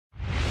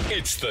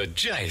It's the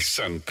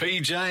Jason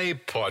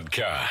PJ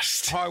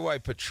podcast. Highway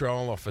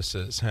patrol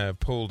officers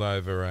have pulled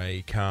over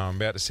a car. I'm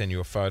about to send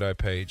you a photo,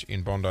 Page,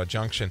 in Bondi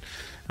Junction.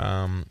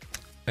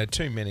 Had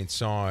two men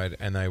inside,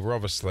 and they were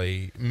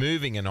obviously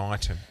moving an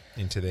item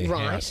into their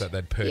house that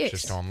they'd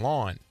purchased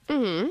online.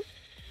 Mm-hmm.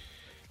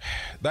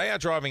 They are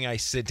driving a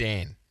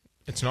sedan.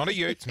 It's not a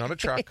ute, it's not a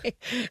truck.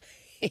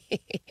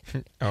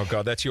 Oh,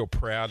 God, that's your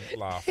proud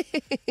laugh.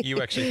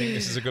 You actually think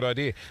this is a good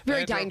idea.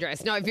 Very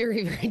dangerous. No,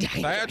 very, very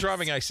dangerous. They are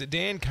driving a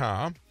sedan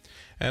car,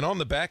 and on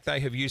the back they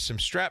have used some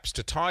straps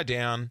to tie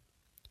down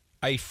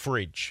a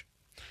fridge.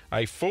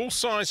 A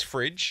full-size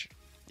fridge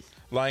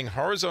laying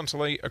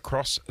horizontally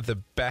across the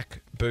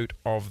back boot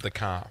of the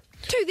car.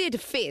 To their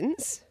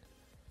defence,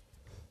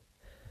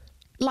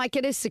 like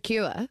it is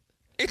secure.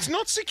 It's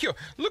not secure.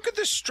 Look at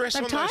the stress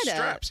on those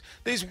straps.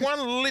 There's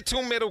one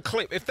little metal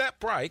clip. If that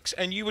breaks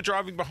and you were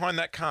driving behind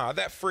that car,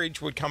 that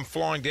fridge would come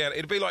flying down.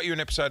 It'd be like you're an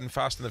episode in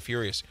Fast and the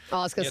Furious. Oh,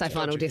 I was going to say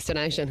Final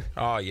Destination.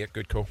 Oh, yeah,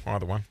 good call.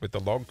 Either one with the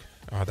log.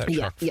 Oh, that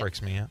truck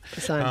freaks me out.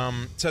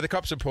 So the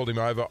cops have pulled him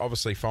over,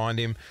 obviously fined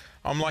him.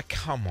 I'm like,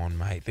 come on,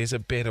 mate. There's a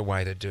better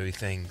way to do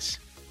things.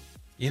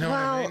 You know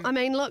what I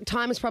mean? Look,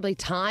 time was probably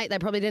tight. They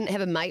probably didn't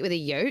have a mate with a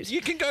ute.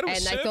 You can go to a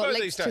servo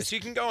these days. You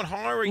can go and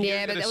hire a ute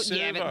at a servo.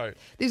 Yeah, but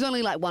there's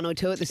only like one or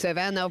two at the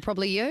servo, and they were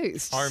probably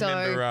used. I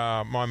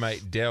remember my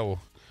mate Dell,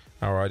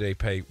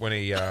 RIDP, when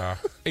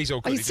he's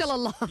all good. He's still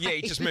alive. Yeah,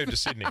 he just moved to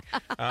Sydney.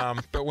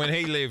 But when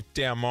he lived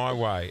down my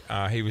way,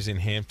 he was in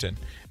Hampton,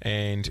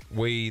 and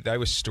they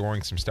were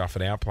storing some stuff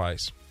at our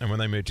place. And when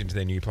they moved into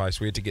their new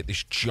place, we had to get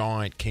this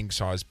giant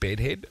king-size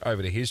bedhead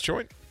over to his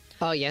joint.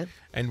 Oh, yeah.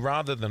 And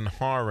rather than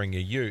hiring a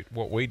ute,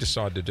 what we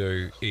decided to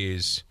do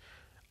is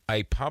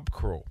a pub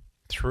crawl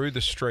through the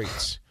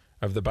streets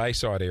of the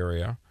Bayside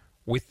area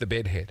with the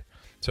bedhead.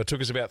 So it took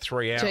us about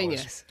 3 hours.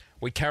 Genius.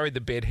 We carried the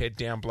bedhead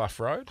down Bluff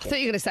Road. I thought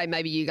you were going to say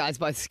maybe you guys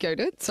both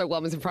scooted. So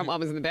one was in front, one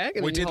was in the back.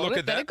 And we did look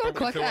at that, but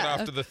we thought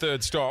after the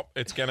third stop,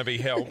 it's going to be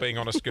hell being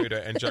on a scooter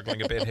and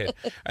juggling a bedhead.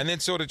 And then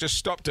sort of just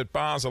stopped at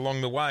bars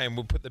along the way, and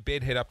we'll put the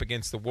bedhead up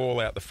against the wall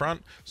out the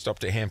front,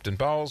 stopped at Hampton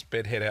Bowls,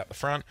 bedhead out the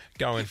front,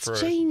 going for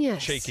a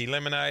cheeky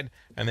lemonade,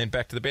 and then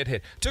back to the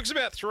bedhead. Took us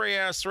about 3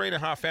 hours,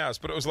 3.5 hours,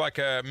 but it was like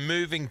a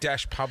moving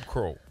dash pub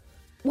crawl.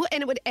 Well,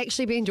 and it would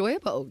actually be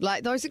enjoyable.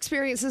 Like, those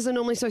experiences are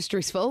normally so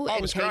stressful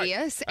and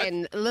tedious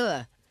and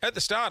ugh. At the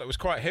start, it was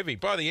quite heavy.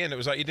 By the end, it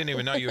was like you didn't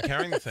even know you were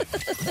carrying the thing.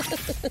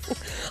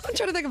 I'm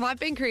trying to think if I've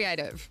been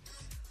creative.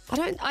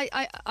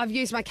 I've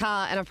used my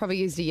car and I've probably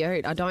used a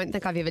ute. I don't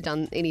think I've ever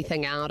done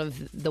anything out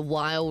of the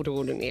wild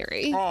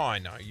ordinary. Oh, I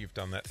know. You've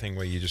done that thing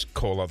where you just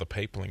call other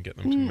people and get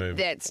them to move.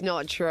 That's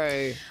not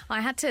true. I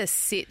had to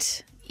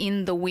sit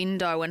in the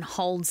window and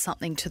hold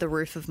something to the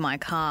roof of my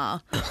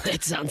car.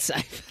 That's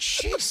unsafe.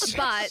 Jesus.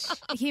 But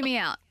hear me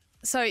out.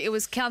 So it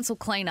was council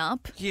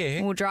cleanup.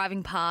 Yeah. We were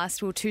driving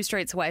past. We were 2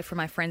 streets away from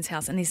my friend's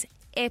house, and this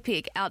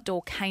epic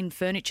outdoor Kane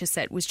furniture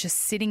set was just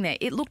sitting there.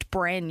 It looked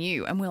brand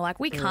new, and we were like,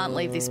 we can't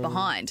leave this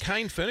behind.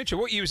 Kane furniture?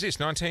 What year was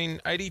this?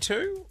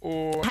 1982?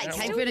 Or hey,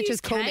 Kane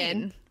furniture's cool,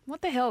 man.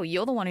 What the hell?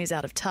 You're the one who's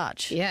out of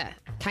touch. Yeah.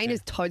 Kane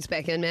is toads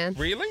back in, man.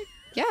 Really?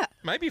 Yeah.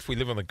 Maybe if we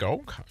live on the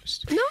Gold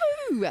Coast. No.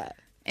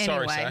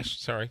 Anyway, sorry, Sash.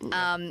 Sorry.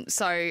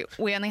 So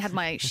we only had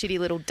my shitty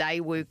little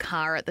Daewoo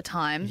car at the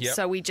time. Yep.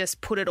 So we just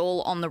put it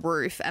all on the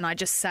roof, and I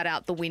just sat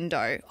out the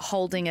window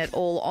holding it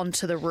all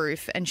onto the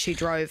roof, and she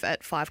drove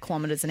at 5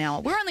 kilometres an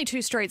hour. We're only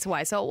 2 streets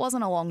away, so it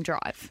wasn't a long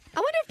drive. I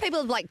wonder if people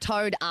have like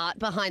towed art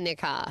behind their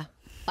car.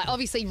 Like,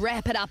 obviously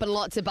wrap it up in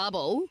lots of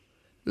bubble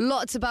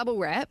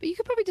wrap. You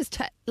could probably just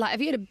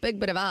have you had a big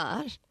bit of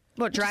art?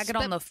 What, drag it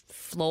on the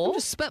floor? I'm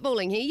just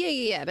spitballing here.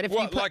 Yeah. But if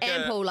you put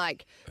ample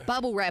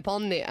bubble wrap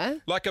on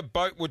there. Like a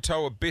boat would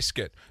tow a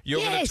biscuit. You're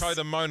going to tow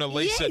the Mona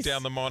Lisa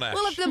down the Monash.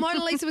 Well, if the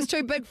Mona Lisa was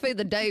too big for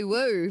the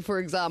Daewoo, for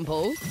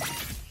example,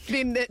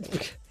 then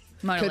that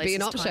could be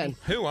an option.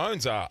 Who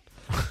owns art?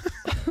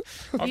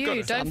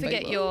 You don't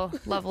forget your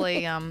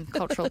lovely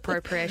cultural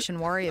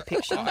appropriation warrior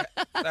picture.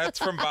 That's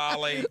from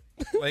Bali.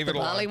 Leave it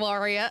alone. Bali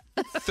warrior.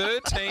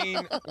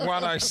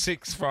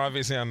 131065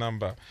 is our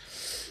number.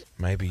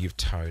 Maybe you've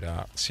towed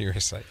art.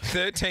 Seriously.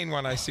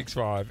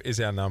 131065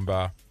 is our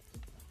number.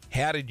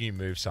 How did you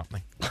move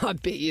something? I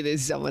bet you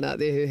there's someone out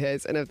there who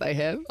has, and if they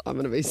have, I'm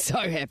going to be so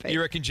happy.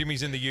 You reckon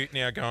Jimmy's in the ute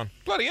now going,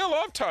 bloody hell,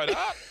 I've towed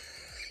art.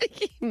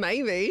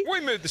 Maybe. We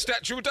moved the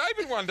Statue of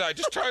David one day,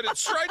 just towed it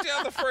straight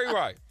down the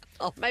freeway.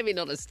 Oh, maybe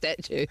not a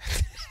statue.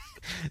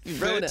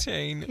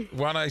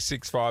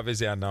 131065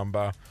 is our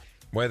number.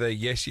 Whether,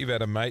 yes, you've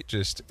had a mate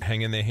just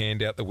hanging their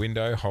hand out the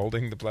window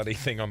holding the bloody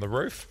thing on the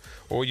roof,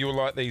 or you were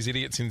like these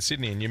idiots in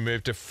Sydney and you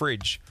moved a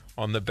fridge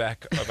on the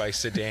back of a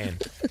sedan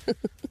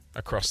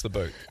across the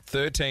boot.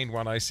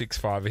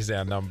 131065 is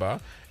our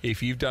number.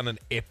 If you've done an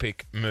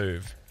epic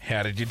move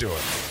How did you do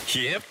it?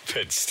 Yep,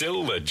 it's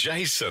still the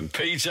Jason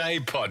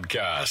PJ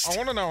podcast. I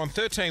want to know on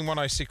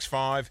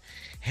 131065,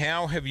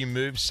 how have you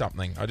moved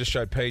something? I just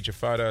showed Paige a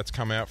photo. It's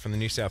come out from the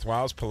New South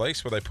Wales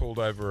Police where they pulled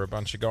over a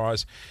bunch of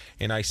guys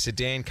in a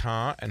sedan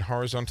car, and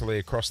horizontally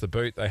across the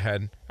boot they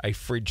had a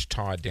fridge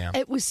tied down.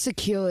 It was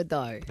secured,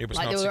 though. It was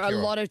like not there were secure.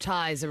 a lot of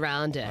ties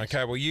around it.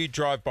 Okay, well, you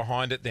drive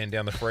behind it then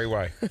down the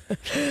freeway.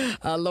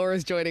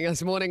 Laura's joining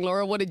us. Morning,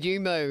 Laura. What did you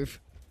move?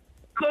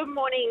 Good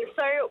morning.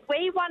 So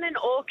we won an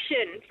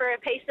auction for a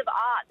piece of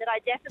art that I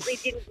definitely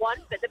didn't want,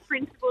 but the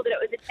principle that it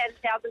was a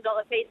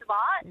 $10,000 piece of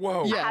art,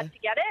 Whoa. Yeah. I had to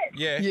get it.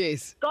 Yeah.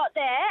 Yes. Got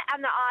there,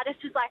 and the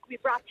artist was like, "We've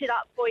wrapped it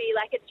up for you,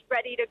 like it's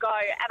ready to go."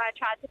 And I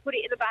tried to put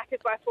it in the back of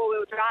my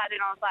four-wheel drive,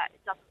 and I was like,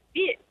 "It doesn't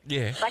fit.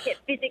 Yeah. Like it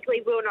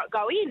physically will not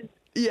go in."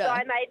 Yeah. So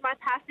I made my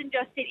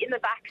passenger sit in the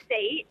back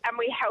seat, and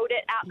we held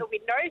it out the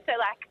window. So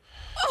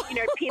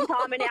pimp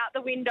arming out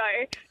the window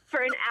for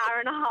an hour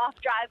and a half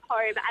drive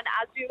home. And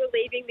as we were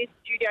leaving this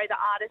studio, the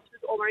artist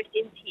was almost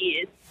in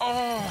tears.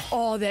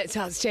 Oh, that's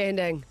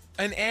outstanding.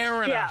 An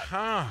hour and Yeah. a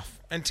half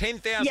and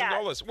 $10,000.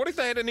 Yeah. What if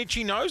they had an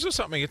itchy nose or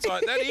something? It's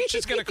like, that itch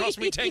is going to cost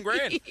me 10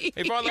 grand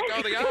if I let go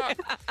of the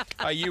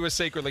art. You were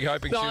secretly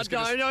hoping she was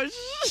going to... no.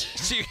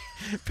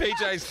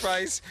 PJ's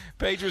face.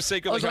 Paige was I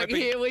secretly was like, hoping...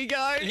 here we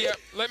go. Yeah,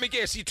 let me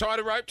guess. You tied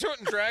a rope to it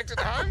and dragged it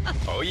home?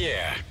 Oh,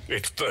 yeah,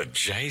 it's the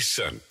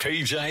Jason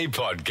PJ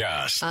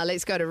podcast.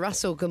 Let's go to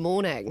Russell. Good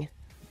morning.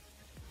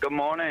 Good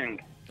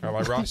morning. Hello,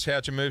 Ross.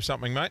 How'd you move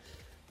something, mate?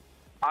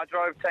 I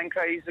drove 10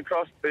 k's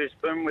across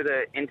Brisbane with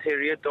an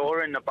interior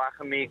door in the back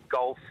of me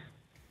Golf,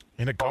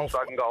 In a Golf.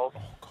 Volkswagen Golf.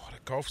 Oh, God,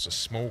 a Golf's a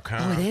small car.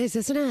 Oh, it is,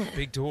 isn't it?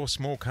 Big door,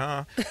 small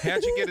car.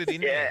 How'd you get it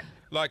in there?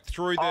 Like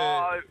through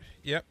the...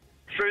 Yep.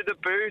 Through the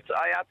boot,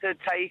 I had to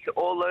take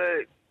all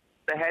the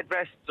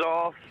headrests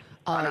off,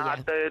 Oh, and yeah. I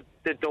had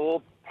the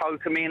door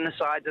poking me in the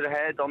side of the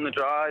head on the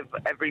drive.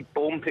 Every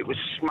bump, it was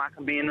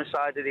smacking me in the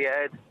side of the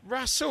head.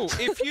 Russell,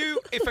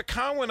 if a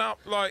car went up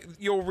like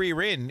your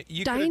rear end,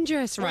 you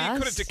Dangerous, you could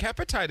have Russ.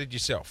 decapitated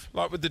yourself,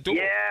 like with the door.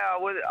 Yeah, I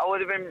would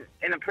have been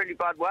in a pretty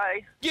bad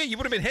way. Yeah, you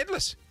would have been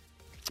headless.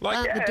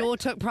 Like, The door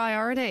took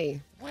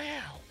priority. wow.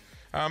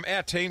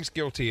 Our team's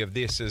guilty of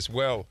this as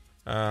well.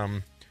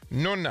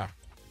 Nunna,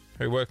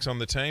 who works on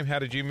the team, how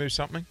did you move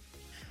something?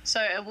 So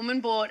a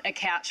woman bought a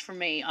couch from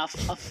me off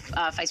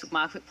Facebook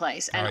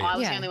Marketplace, and Oh, yeah. I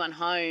was Yeah. the only one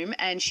home.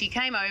 And she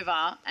came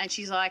over, and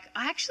she's like,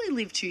 "I actually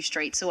live 2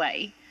 streets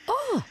away.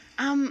 Oh,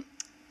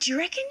 Do you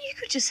reckon you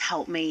could just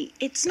help me?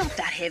 It's not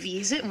that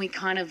heavy, is it?" And we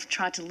kind of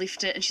tried to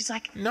lift it, and she's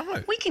like,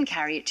 No. we can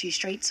carry it 2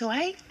 streets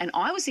away." And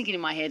I was thinking in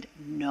my head,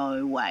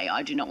 no way,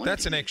 I do not want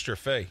That's to. an extra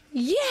fee.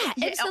 yeah,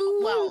 Yeah,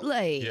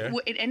 absolutely. Yeah.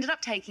 It ended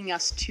up taking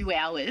us 2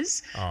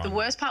 hours. Oh, the no.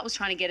 worst part was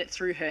trying to get it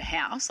through her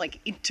house,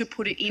 to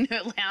put it in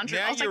her lounge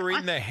room. I Now was you're like,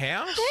 in the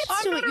house?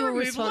 That's I'm not not a your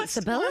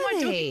removalist. Why am I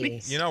doing responsibility.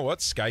 this? You know what?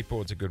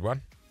 Skateboard's a good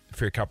one. If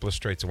you're a couple of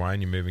streets away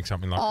and you're moving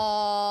something like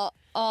Oh,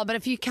 but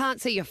if you can't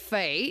see your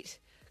feet,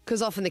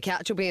 because often the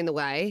couch will be in the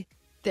way,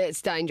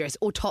 that's dangerous.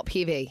 Or top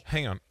heavy.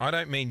 Hang on. I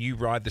don't mean you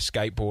ride the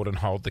skateboard and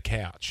hold the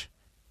couch.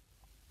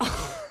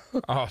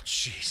 Oh,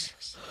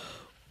 Jesus.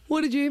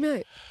 What did you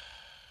make?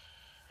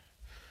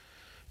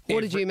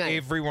 What did you make?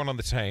 Everyone on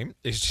the team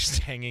is just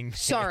hanging.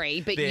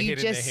 Sorry, but their you head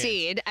in their just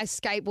hands. said a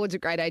skateboard's a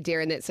great idea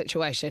in that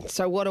situation.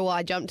 So what do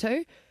I jump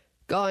to?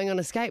 Going on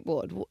a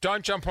skateboard.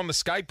 Don't jump on the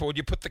skateboard.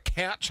 You put the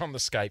couch on the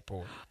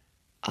skateboard.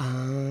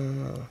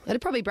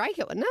 It'd probably break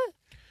it, wouldn't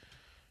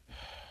it?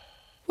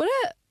 Would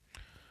it?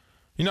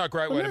 You know a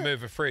great way to no.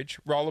 move a fridge?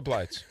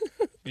 Rollerblades.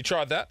 You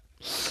tried that?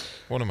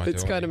 What am I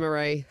Let's doing? go to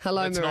Marie.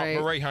 Hello, It's Marie.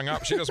 not. Marie hung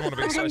up. She doesn't want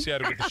to be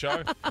associated with the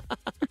show.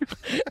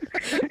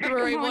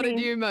 Marie, what did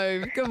you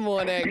move? Good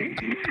morning.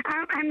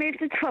 I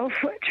moved a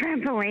 12-foot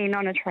trampoline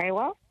on a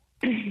trailer.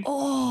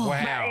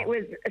 Wow. It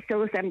was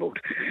still assembled.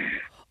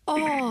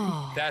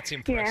 Oh, That's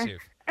impressive.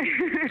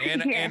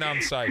 And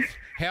unsafe.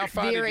 How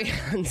far Very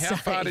How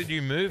far unsafe. did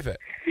you move it?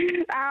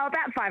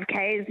 About 5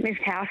 k's,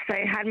 moved house. So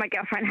I had my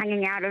girlfriend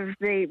hanging out of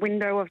the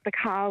window of the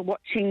car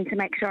watching to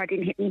make sure I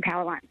didn't hit any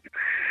power lines.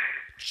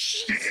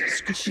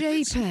 jeepers.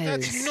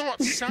 That's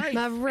not safe.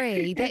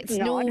 Marie, that's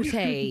not.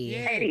 naughty.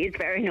 It is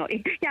very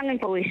naughty. Young and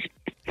foolish.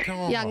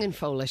 God. Young and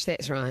foolish,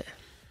 that's right.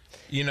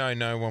 You know,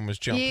 no one was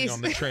jumping Yes.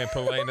 on the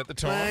trampoline at the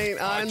time. Mate,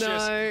 I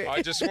know.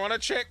 I just want to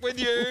check with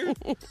you.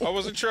 I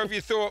wasn't sure if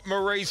you thought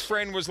Marie's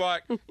friend was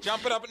like,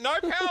 jumping up. No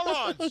power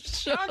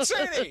lines. Can't see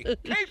any.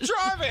 Keep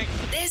driving.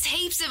 There's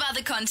heaps of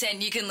other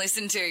content you can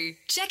listen to.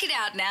 Check it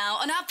out now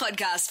on our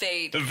podcast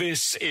feed.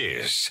 This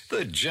is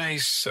the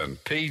Jason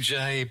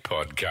PJ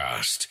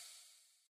podcast.